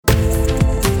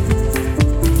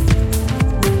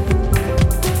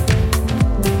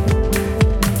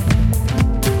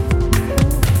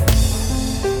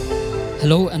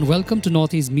Hello and welcome to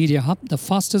Northeast Media Hub, the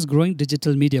fastest growing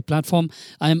digital media platform.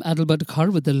 I am Adalbert Khar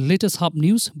with the latest Hub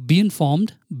news. Be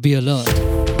informed, be alert.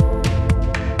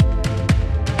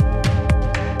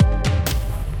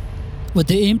 With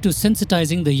the aim to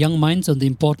sensitizing the young minds on the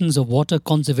importance of water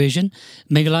conservation,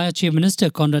 Meghalaya Chief Minister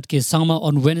Conrad K. Sangma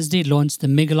on Wednesday launched the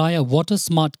Meghalaya Water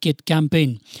Smart Kit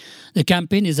campaign. The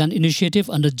campaign is an initiative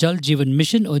under Jal Jeevan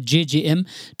Mission or JJM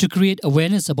to create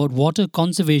awareness about water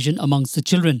conservation amongst the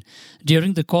children.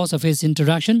 During the course of his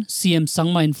interaction, CM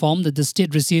Sangma informed that the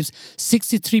state receives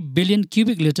 63 billion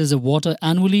cubic litres of water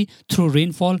annually through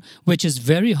rainfall, which is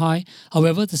very high.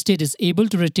 However, the state is able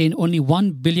to retain only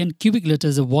 1 billion cubic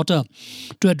litres of water.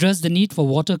 To address the need for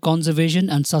water conservation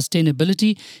and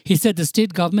sustainability, he said the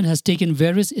state government has taken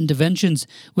various interventions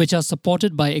which are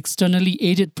supported by externally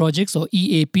aided projects or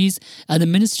EAPs and the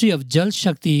Ministry of Jal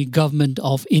Shakti, Government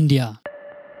of India.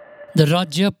 The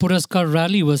Rajya Puraskar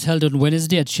rally was held on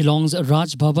Wednesday at Shillong's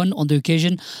Raj Bhavan on the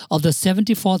occasion of the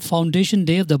 74th Foundation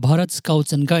Day of the Bharat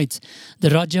Scouts and Guides. The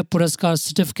Rajya Puraskar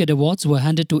certificate awards were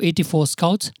handed to 84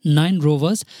 scouts, 9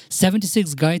 rovers,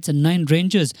 76 guides and 9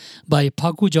 rangers by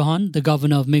Phaku Johan, the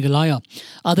Governor of Meghalaya.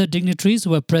 Other dignitaries who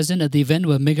were present at the event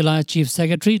were Meghalaya Chief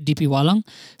Secretary D.P. Walang,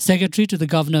 Secretary to the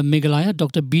Governor of Meghalaya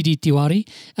Dr. B.D. Tiwari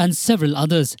and several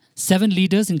others. 7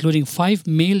 leaders, including 5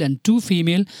 male and 2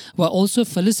 female, were also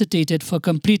felicitated for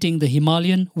completing the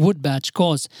Himalayan Wood Badge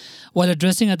course. While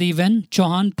addressing at the event,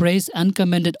 Chauhan praised and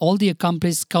commended all the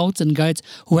accomplished scouts and guides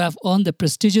who have earned the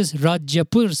prestigious Rajya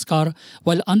Puraskar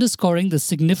while underscoring the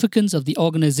significance of the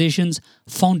organization's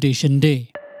Foundation Day.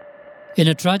 In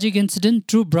a tragic incident,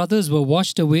 2 brothers were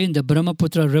washed away in the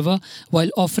Brahmaputra River while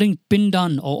offering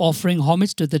pindan or offering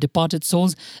homage to the departed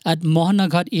souls at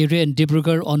Mohanaghat area in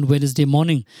Dibrugarh on Wednesday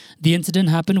morning. The incident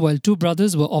happened while 2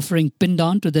 brothers were offering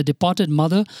pindan to their departed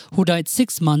mother who died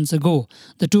 6 months ago.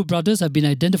 The 2 brothers have been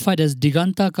identified as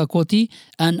Diganta Kakoti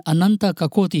and Ananta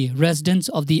Kakoti, residents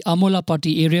of the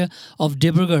Amolapati area of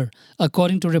Dibrugarh.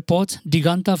 According to reports,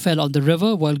 Diganta fell on the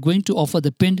river while going to offer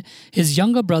the pind. His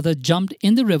younger brother jumped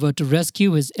in the river to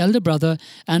rescue his elder brother,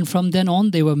 and from then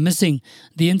on they were missing.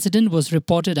 The incident was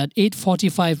reported at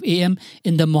 8:45 a.m.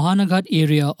 in the Mohanaghat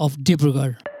area of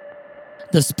Dibrugarh.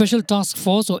 The Special Task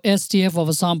Force or STF of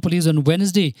Assam Police on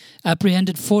Wednesday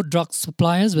apprehended 4 drug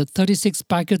suppliers with 36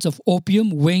 packets of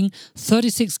opium weighing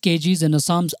 36 kgs in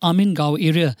Assam's Amin Gao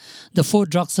area. The 4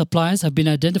 drug suppliers have been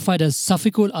identified as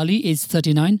Safikul Ali, age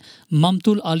 39,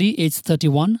 Mamtul Ali, age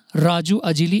 31, Raju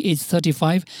Ajili, age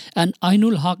 35, and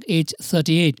Ainul Haq, age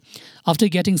 38. After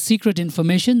getting secret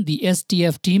information, the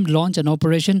STF team launched an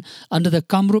operation under the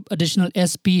Kamrup Additional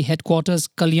SP Headquarters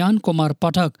Kalyan Kumar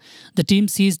Pathak. The team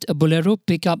seized a Bolero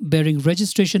pickup bearing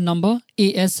registration number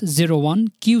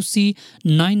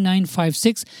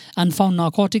AS01QC9956 and found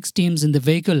narcotics teams in the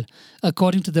vehicle.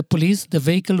 According to the police, the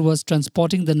vehicle was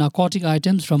transporting the narcotic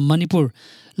items from Manipur.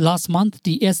 Last month,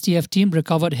 the STF team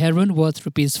recovered heroin worth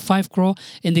Rs 5 crore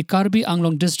in the Karbi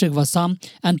Anglong district of Assam,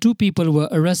 and 2 people were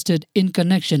arrested in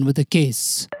connection with the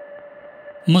case.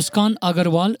 Muskan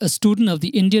Agarwal, a student of the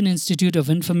Indian Institute of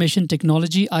Information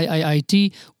Technology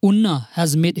IIIT, Unna,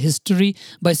 has made history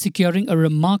by securing a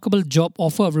remarkable job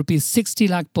offer of Rs 60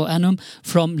 lakh per annum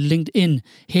from LinkedIn.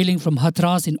 Hailing from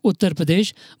Hathras in Uttar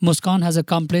Pradesh, Muskan has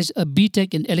accomplished a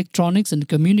BTech in Electronics and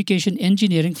Communication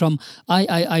Engineering from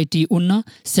IIIT Unna,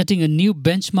 setting a new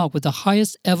benchmark with the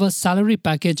highest ever salary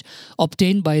package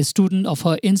obtained by a student of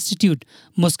her institute.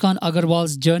 Muskan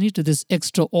Agarwal's journey to this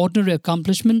extraordinary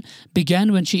accomplishment began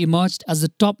when she emerged as the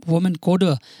top woman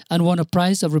coder and won a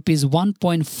prize of Rs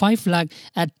 1.5 lakh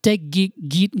at Tech Geek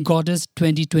Geet Goddess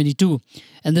 2022.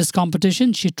 In this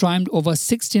competition, she triumphed over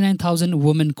 69,000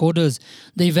 women coders.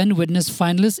 The event witnessed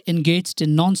finalists engaged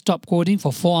in non-stop coding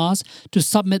for 4 hours to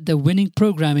submit their winning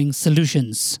programming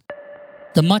solutions.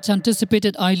 The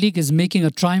much-anticipated I-League is making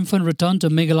a triumphant return to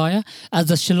Meghalaya as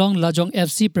the Shillong Lajong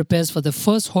FC prepares for the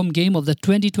first home game of the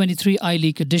 2023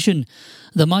 I-League edition.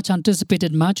 The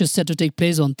much-anticipated match is set to take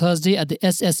place on Thursday at the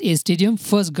SSA Stadium,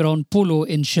 First Ground Polo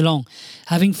in Shillong.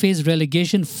 Having faced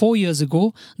relegation 4 years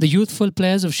ago, the youthful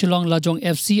players of Shillong Lajong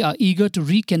FC are eager to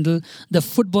rekindle the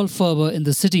football fervour in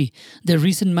the city. Their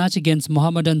recent match against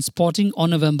Mohammedan Sporting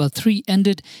on November 3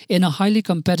 ended in a highly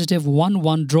competitive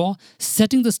 1-1 draw,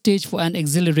 setting the stage for an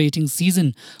exhilarating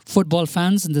season. Football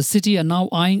fans in the city are now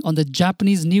eyeing on the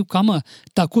Japanese newcomer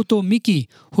Takuto Miki,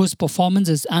 whose performance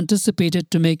is anticipated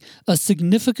to make a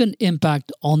significant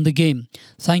impact on the game.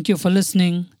 Thank you for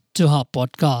listening. to Hub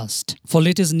Podcast. For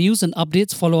latest news and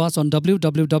updates, follow us on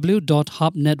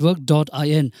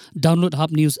www.hubnetwork.in. Download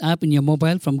Hub News app in your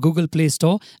mobile from Google Play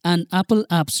Store and Apple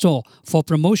App Store. For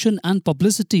promotion and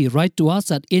publicity, write to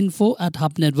us at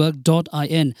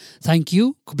info@hubnetwork.in. Thank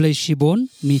you. Kublai Shibon,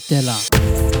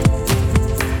 Mitela.